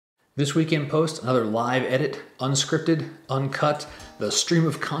This week in post, another live edit, unscripted, uncut, the stream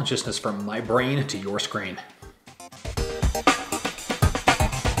of consciousness from my brain to your screen.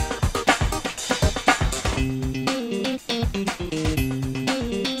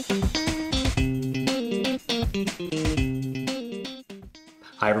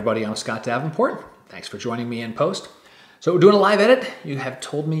 Hi everybody, I'm Scott Davenport. Thanks for joining me in post. So we're doing a live edit. You have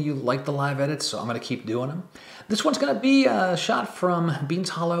told me you like the live edits, so I'm going to keep doing them. This one's going to be a shot from Beans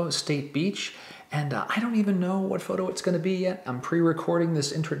Hollow State Beach, and I don't even know what photo it's going to be yet. I'm pre-recording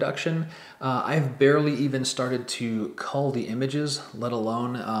this introduction. I've barely even started to cull the images, let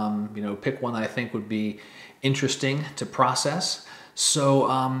alone pick one that I think would be interesting to process.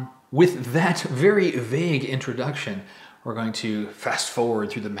 So with that very vague introduction, we're going to fast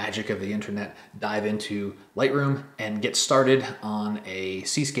forward through the magic of the internet, dive into Lightroom, and get started on a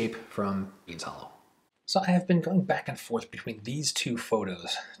seascape from Beans Hollow. So I have been going back and forth between these two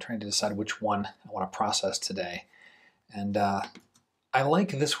photos, trying to decide which one I want to process today. And I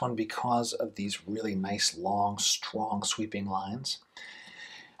like this one because of these really nice, long, strong, sweeping lines.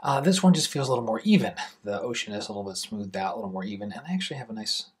 This one just feels a little more even. The ocean is a little bit smoothed out, a little more even, and I actually have a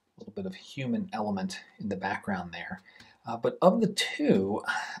nice little bit of human element in the background there. But of the two,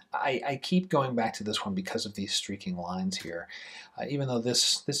 I keep going back to this one because of these streaking lines here. Even though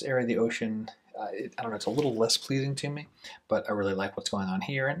this area of the ocean, I don't know, it's a little less pleasing to me, but I really like what's going on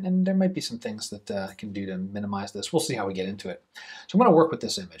here, and there might be some things that I can do to minimize this. We'll see how we get into it. So I'm going to work with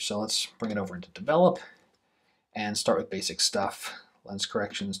this image. So let's bring it over into Develop and start with basic stuff. Lens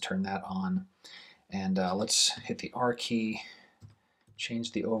corrections, turn that on, and let's hit the R key,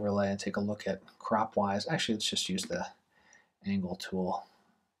 change the overlay, and take a look at crop-wise. Actually, let's just use the angle tool.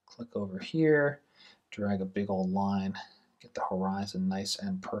 Click over here, drag a big old line, get the horizon nice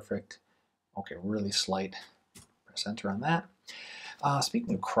and perfect. Okay, really slight. Press enter on that.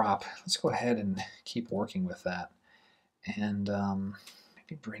 Speaking of crop, let's go ahead and keep working with that. And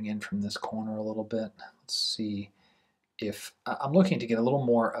maybe bring in from this corner a little bit. Let's see if I'm looking to get a little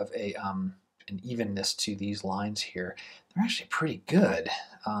more of a an evenness to these lines here. They're actually pretty good.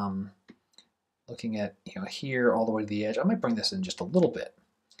 Looking at here all the way to the edge, I might bring this in just a little bit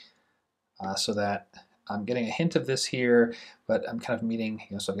so that I'm getting a hint of this here, but I'm kind of meeting,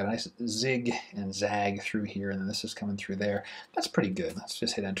 so I've got a nice zig and zag through here, and then this is coming through there. That's pretty good. Let's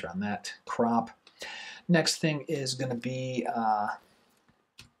just hit enter on that. Crop. Next thing is going to be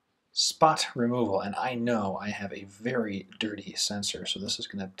spot removal, and I know I have a very dirty sensor, so this is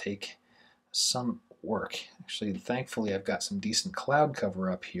going to take some work. Actually, thankfully, I've got some decent cloud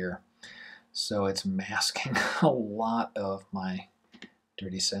cover up here, so it's masking a lot of my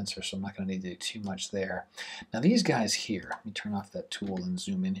dirty sensor, so I'm not going to need to do too much there. Now these guys here, let me turn off that tool and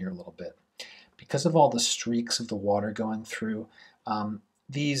zoom in here a little bit. Because of all the streaks of the water going through,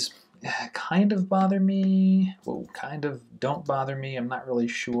 these kind of bother me, kind of don't bother me. I'm not really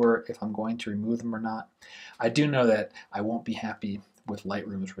sure if I'm going to remove them or not. I do know that I won't be happy with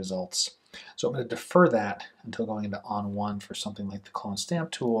Lightroom's results. So I'm going to defer that until going into On 1 for something like the Clone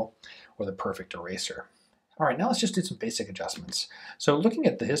Stamp tool or the Perfect Eraser. All right, now let's just do some basic adjustments. So looking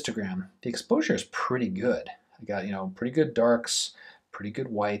at the histogram, the exposure is pretty good. I got, pretty good darks, pretty good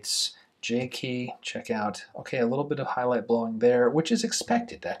whites. J key, check out, okay, a little bit of highlight blowing there, which is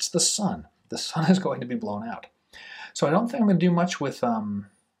expected. That's the sun. The sun is going to be blown out. So I don't think I'm going to do much with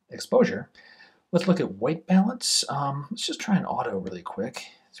exposure. Let's look at white balance. Let's just try an auto really quick.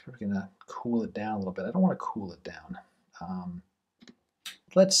 So we're going to cool it down a little bit. I don't want to cool it down.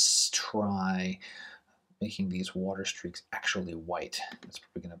 Let's try making these water streaks actually white. That's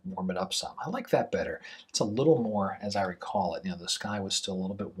probably going to warm it up some. I like that better. It's a little more, as I recall it. The sky was still a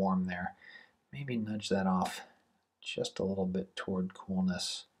little bit warm there. Maybe nudge that off just a little bit toward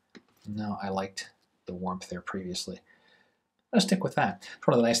coolness. No, I liked the warmth there previously. I'm going to stick with that. It's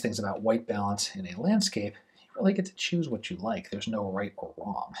one of the nice things about white balance in a landscape. You really get to choose what you like. There's no right or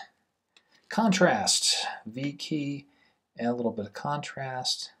wrong. Contrast. V key. Add a little bit of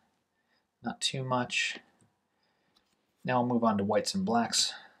contrast. Not too much. Now I'll move on to whites and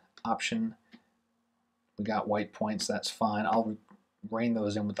blacks option. We got white points, that's fine. I'll rein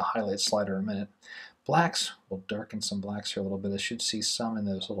those in with the highlight slider in a minute. Blacks, we'll darken some blacks here a little bit. I should see some in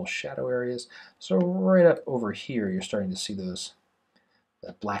those little shadow areas. So right up over here, you're starting to see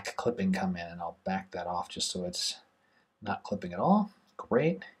that black clipping come in, and I'll back that off just so it's not clipping at all.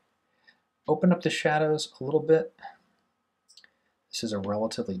 Great. Open up the shadows a little bit. This is a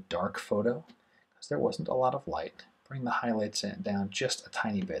relatively dark photo because there wasn't a lot of light. Bring the highlights down just a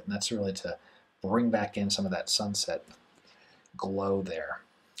tiny bit, and that's really to bring back in some of that sunset glow there.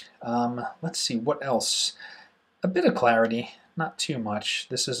 Let's see, what else? A bit of clarity, not too much.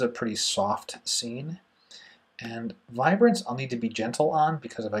 This is a pretty soft scene. And vibrance I'll need to be gentle on,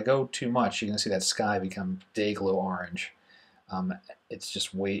 because if I go too much, you're going to see that sky become day glow orange. It's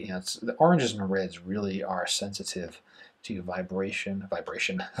just way, you know, the oranges and reds really are sensitive to vibrance,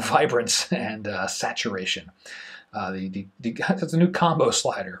 and saturation. That's a new combo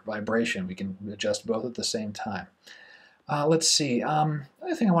slider, vibration. We can adjust both at the same time. Let's see. The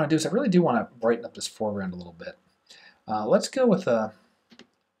other thing I want to do is I really do want to brighten up this foreground a little bit. Let's go with a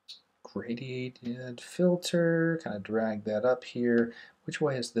gradiated filter, kind of drag that up here. Which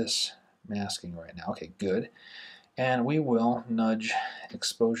way is this masking right now? Okay, good. And we will nudge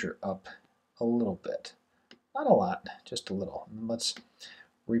exposure up a little bit. Not a lot, just a little. And let's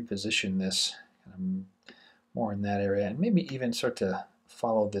reposition this more in that area, and maybe even start to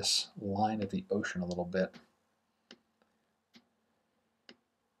follow this line of the ocean a little bit.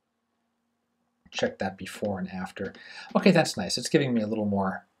 Check that before and after. Okay, that's nice. It's giving me a little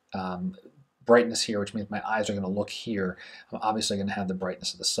more brightness here, which means my eyes are going to look here. I'm obviously going to have the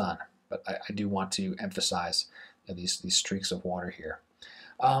brightness of the sun, but I do want to emphasize, you know, these streaks of water here.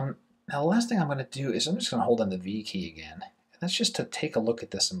 Now the last thing I'm going to do is I'm just going to hold on the V key again. And that's just to take a look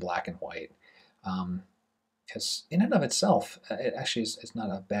at this in black and white. Because in and of itself, it actually is not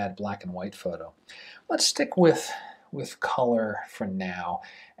a bad black and white photo. Let's stick with color for now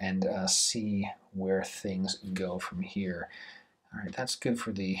and see where things go from here. All right, that's good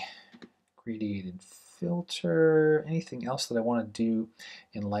for the gradiated filter. Anything else that I want to do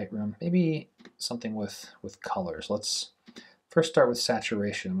in Lightroom? Maybe something with colors. Let's first start with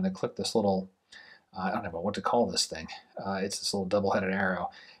saturation. I'm going to click this little, I don't know what to call this thing. It's this little double-headed arrow.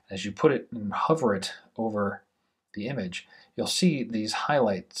 As you put it and hover it over the image, you'll see these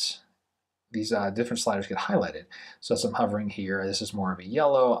highlights. These different sliders get highlighted. So as I'm hovering here, this is more of a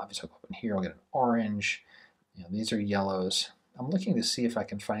yellow. Obviously, I'll go up in here, I'll get an orange. You know, these are yellows. I'm looking to see if I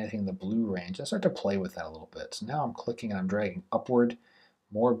can find anything in the blue range. I start to play with that a little bit. So now I'm clicking and I'm dragging upward.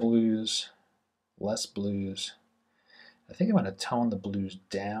 More blues, less blues. I think I'm going to tone the blues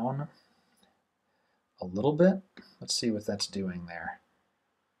down a little bit. Let's see what that's doing there.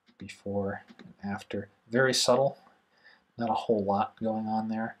 Before and after. Very subtle. Not a whole lot going on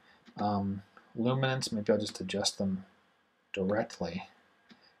there. Luminance, maybe I'll just adjust them directly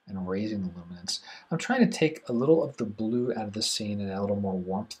and raising the luminance. I'm trying to take a little of the blue out of the scene and add a little more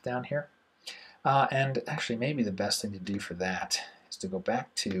warmth down here. And actually maybe the best thing to do for that is to go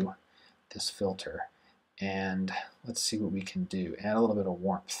back to this filter and let's see what we can do. Add a little bit of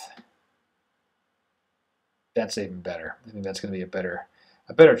warmth. That's even better. I think that's going to be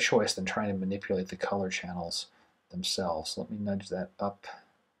a better choice than trying to manipulate the color channels themselves. Let me nudge that up.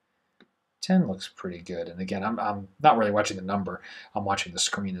 10 looks pretty good. And again, I'm not really watching the number. I'm watching the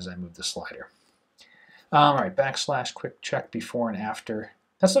screen as I move the slider. All right, backslash, quick check before and after.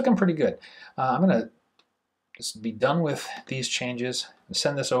 That's looking pretty good. I'm going to just be done with these changes and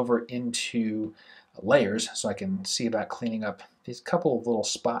send this over into layers so I can see about cleaning up these couple of little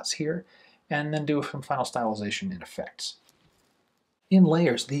spots here and then do some final stylization in effects. In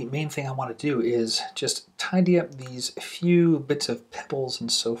layers, the main thing I want to do is just tidy up these few bits of pebbles and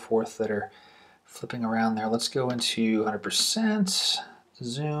so forth that are flipping around there. Let's go into 100%,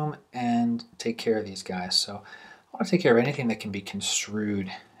 zoom, and take care of these guys. So I want to take care of anything that can be construed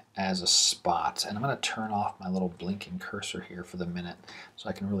as a spot. And I'm going to turn off my little blinking cursor here for the minute so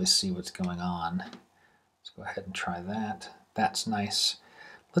I can really see what's going on. Let's go ahead and try that. That's nice.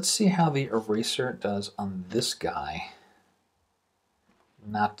 Let's see how the eraser does on this guy.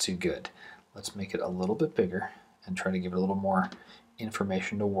 Not too good. Let's make it a little bit bigger and try to give it a little more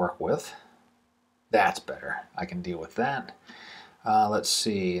information to work with. That's better. I can deal with that. Let's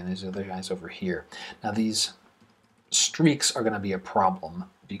see, and there's other guys over here. Now these streaks are going to be a problem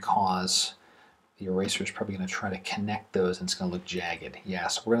because the eraser is probably going to try to connect those and it's going to look jagged. Yeah,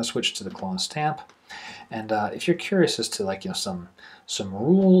 so we're going to switch to the clone stamp. And if you're curious as to some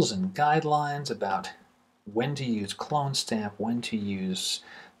rules and guidelines about when to use clone stamp, when to use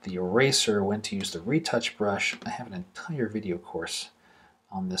the eraser, when to use the retouch brush, I have an entire video course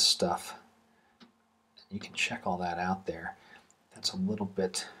on this stuff. You can check all that out there. That's a little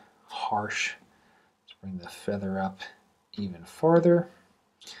bit harsh. Let's bring the feather up even farther.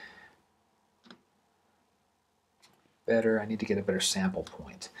 Better. I need to get a better sample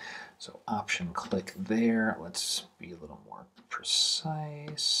point. So option click there. Let's be a little more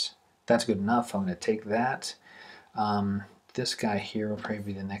precise. That's good enough. I'm going to take that. This guy here will probably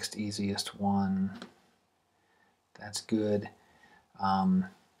be the next easiest one. That's good.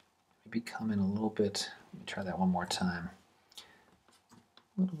 Maybe come in a little bit. Let me try that one more time.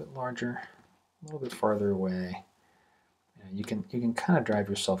 A little bit larger, a little bit farther away. You can kind of drive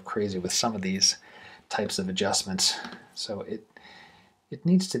yourself crazy with some of these types of adjustments. So it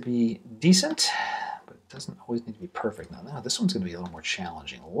needs to be decent, but it doesn't always need to be perfect. Now this one's going to be a little more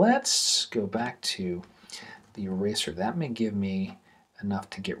challenging. Let's go back to the eraser. That may give me enough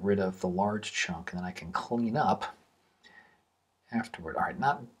to get rid of the large chunk, and then I can clean up afterward. All right,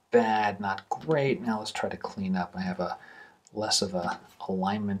 not bad, not great. Now let's try to clean up. I have a less of a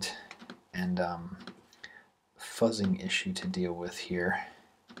alignment and fuzzing issue to deal with here.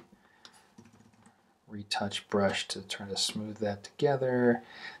 Retouch brush to try to smooth that together.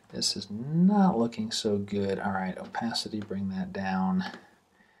 This is not looking so good. All right, opacity, bring that down.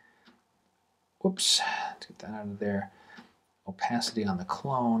 Whoops, get that out of there. Opacity on the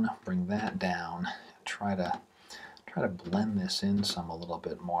clone, bring that down. Try to blend this in some a little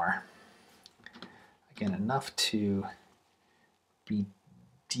bit more. Again, enough to be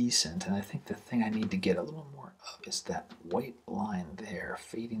decent, and I think the thing I need to get a little more of is that white line there,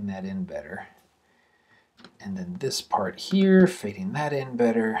 fading that in better. And then this part here, fading that in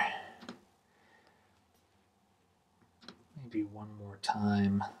better. Maybe one more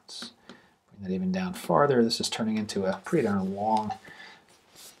time. Let's bring that even down farther. This is turning into a pretty darn long,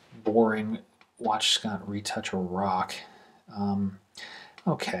 boring watch Scott retouch or rock.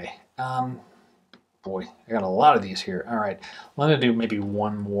 Okay. Boy, I got a lot of these here. All right, I'm going to do maybe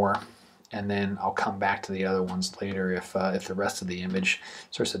one more, and then I'll come back to the other ones later if the rest of the image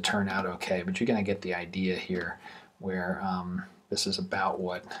starts to turn out okay. But you're going to get the idea here, where this is about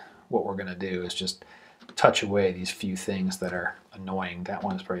what we're going to do is just touch away these few things that are annoying. That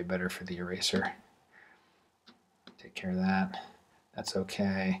one's probably better for the eraser. Take care of that. That's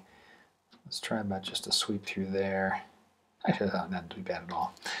okay. Let's try about just a sweep through there. Actually, that's not too bad at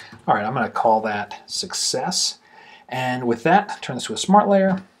all. All right, I'm going to call that success. And with that, turn this to a smart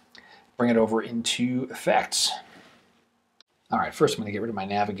layer, bring it over into effects. All right, first I'm going to get rid of my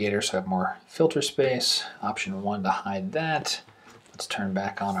navigator so I have more filter space. Option 1 to hide that. Let's turn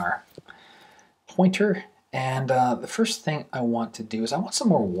back on our pointer. And the first thing I want to do is I want some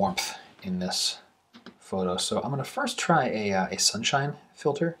more warmth in this photo. So I'm going to first try a sunshine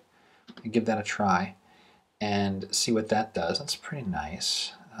filter and give that a try and see what that does. That's pretty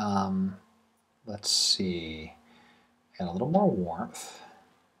nice. Let's see. Add a little more warmth.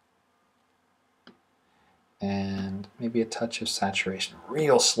 And maybe a touch of saturation.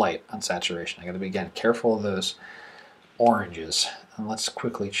 Real slight on saturation. I gotta be, again, careful of those oranges. And let's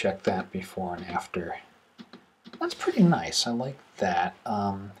quickly check that before and after. That's pretty nice. I like that.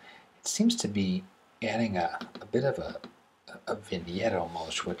 It seems to be adding a bit of a vignette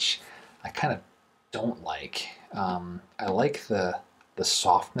almost, which I kind of don't like. I like the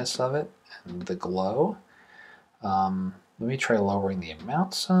softness of it and the glow. Let me try lowering the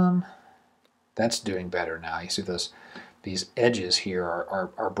amount some. That's doing better now. You see these edges here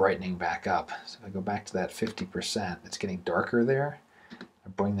are brightening back up. So if I go back to that 50%, it's getting darker there. I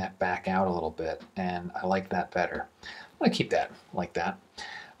bring that back out a little bit, and I like that better. I'm going to keep that like that.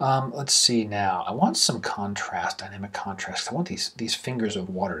 Let's see now. I want some contrast, dynamic contrast. I want these fingers of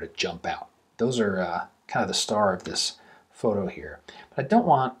water to jump out. Those are kind of the star of this photo here. But I don't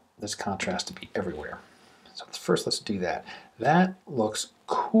want this contrast to be everywhere. So first let's do that. That looks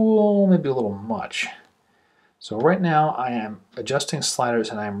cool, maybe a little much. So right now I am adjusting sliders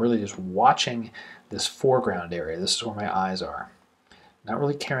and I am really just watching this foreground area. This is where my eyes are. Not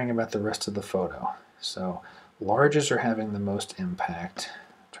really caring about the rest of the photo. So larges are having the most impact.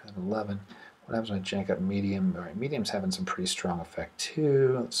 Try that 11. What happens when I jack up medium? All right, medium's having some pretty strong effect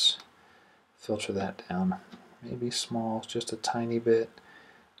too. Let's filter that down. Maybe small, just a tiny bit.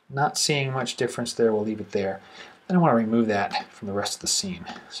 Not seeing much difference there, we'll leave it there. Then I want to remove that from the rest of the scene.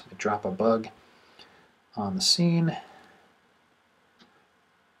 So I drop a bug on the scene,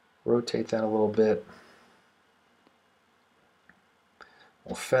 rotate that a little bit.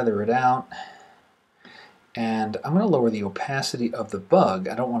 We'll feather it out. And I'm going to lower the opacity of the bug.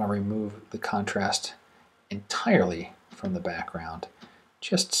 I don't want to remove the contrast entirely from the background,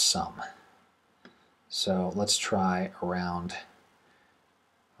 just some. So let's try around,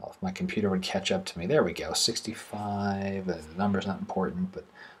 well, if my computer would catch up to me. There we go, 65. The number's not important, but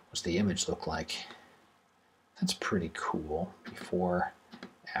what's the image look like? That's pretty cool. Before,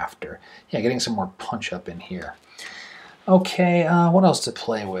 after. Yeah, getting some more punch up in here. Okay, what else to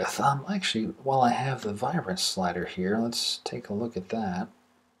play with? Actually, while I have the vibrance slider here, let's take a look at that.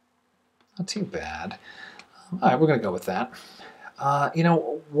 Not too bad. All right, we're going to go with that. You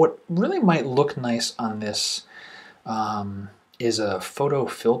know, what really might look nice on this is a photo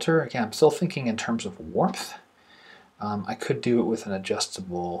filter. Again, I'm still thinking in terms of warmth. I could do it with an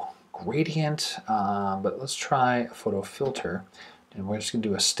adjustable gradient, but let's try a photo filter. And we're just going to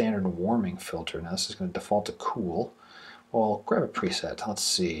do a standard warming filter. Now this is going to default to cool. Well, grab a preset. Let's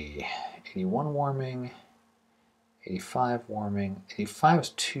see. 81 warming, 85 warming. 85 is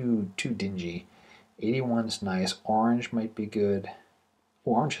too dingy. 81 is nice. Orange might be good.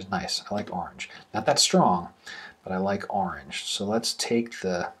 Oh, orange is nice. I like orange. Not that strong, but I like orange. So let's take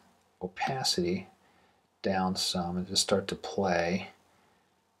the opacity down some and just start to play.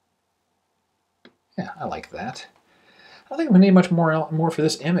 Yeah, I like that. I don't think I'm going to need much more for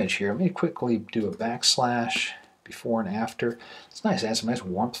this image here. Let me quickly do a backslash before and after. It's nice. It adds some nice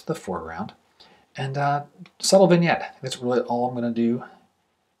warmth to the foreground. And subtle vignette. That's really all I'm going to do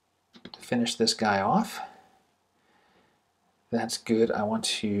to finish this guy off. That's good. I want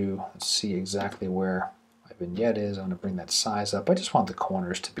to see exactly where my vignette is. I'm going to bring that size up. I just want the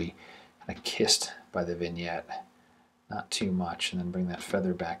corners to be kind of kissed by the vignette. Not too much. And then bring that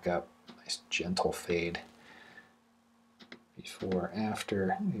feather back up. Nice gentle fade. Before,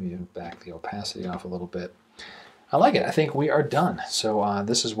 after. Maybe even back the opacity off a little bit. I like it. I think we are done. So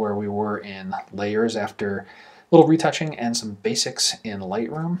this is where we were in layers after a little retouching and some basics in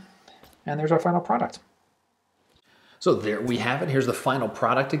Lightroom. And there's our final product. So there we have it. Here's the final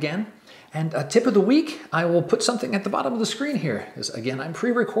product again. And a tip of the week, I will put something at the bottom of the screen here. Because again, I'm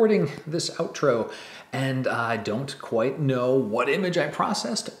pre-recording this outro and I don't quite know what image I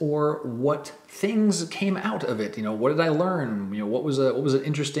processed or what things came out of it. You know, what did I learn? You know, what was an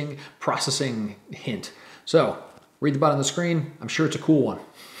interesting processing hint? So read the bottom of the screen. I'm sure it's a cool one.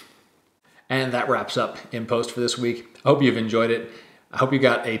 And that wraps up In Post for this week. I hope you've enjoyed it. I hope you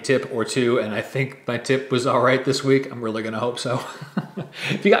got a tip or two, and I think my tip was all right this week. I'm really going to hope so.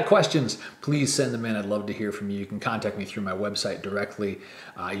 If you got questions, please send them in. I'd love to hear from you. You can contact me through my website directly.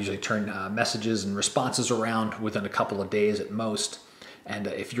 I usually turn messages and responses around within a couple of days at most. And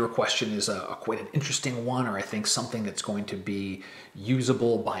if your question is quite an interesting one, or I think something that's going to be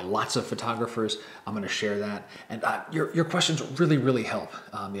usable by lots of photographers, I'm going to share that. And your questions really, really help.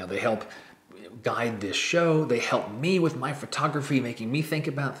 They help guide this show. They help me with my photography, making me think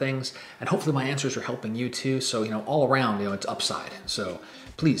about things, and hopefully my answers are helping you too. So, all around, it's upside. So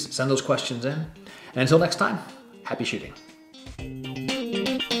please send those questions in. And until next time, happy shooting.